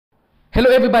Hello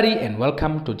everybody and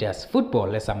welcome to Just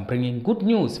Football, as I'm bringing good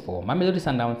news for Mamelodi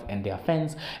Sundowns and their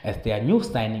fans as their new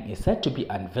signing is set to be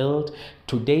unveiled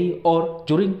today or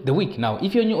during the week. Now,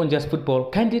 if you're new on Just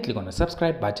Football, kindly click on the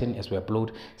subscribe button as we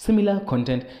upload similar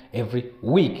content every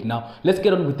week. Now, let's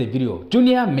get on with the video.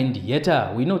 Junior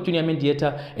Mendieta. We know Junior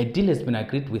Mendieta, a deal has been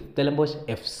agreed with Stellenbosch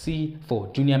FC for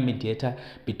Junior Mendieta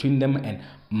between them and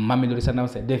Mamelodi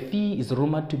Sundowns. The fee is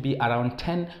rumored to be around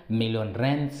 10 million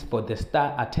rands for the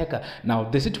star attacker. Now,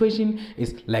 the situation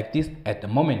is like this at the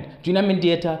moment. Junior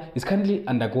Mendieta is currently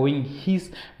undergoing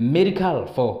his medical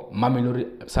for Mamelodi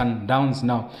Sundowns.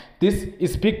 Now, this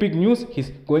is big news.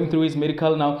 He's going through his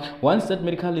medical now. Once that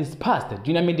medical is passed,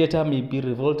 Junior Mendieta may be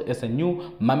revealed as a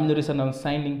new Mamelodi Sundowns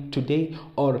signing today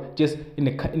or just in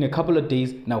a couple of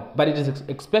days now. But it is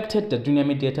expected that Junior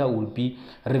Mendieta will be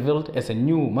revealed as a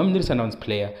new Mamelodi Sundowns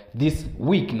player this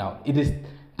week. Now it is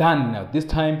done. Now this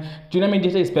time Junior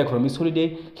Mendieta is back from his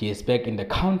holiday. He is back in the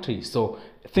country, so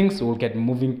things will get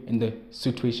moving in the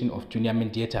situation of Junior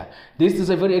Mendieta. This is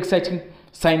a very exciting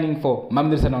signing for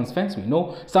Mamelodi Sundowns fans. We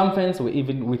know some fans were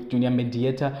even with Junior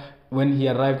Mendieta when he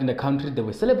arrived in the country. They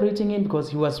were celebrating him because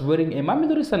he was wearing a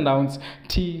Mamelodi Sundowns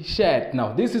t-shirt.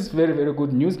 Now this is very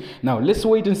good news. Now let's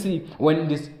wait and see when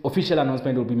this official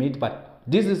announcement will be made, but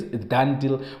this is a done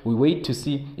deal. We wait to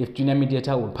see if Junior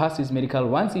Mendieta will pass his medical.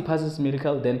 Once he passes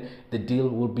medical, then the deal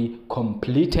will be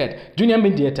completed. Junior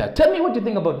Mendieta, tell me what you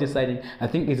think about this signing. I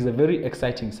think it is a very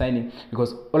exciting signing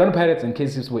because Orlando Pirates and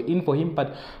KaizerChiefs were in for him,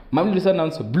 but Mamelodi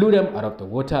Sundowns blew them out of the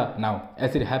water. Now,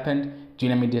 as it happened,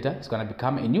 Junior Mendieta is going to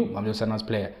become a new Mamelodi Sundowns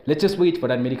player. Let's just wait for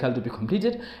that medical to be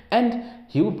completed and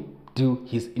he will do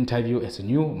his interview as a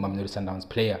new Mamelodi Sundowns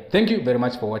player. Thank you very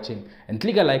much for watching and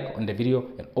click a like on the video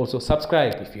and also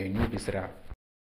subscribe if you're new to Israel.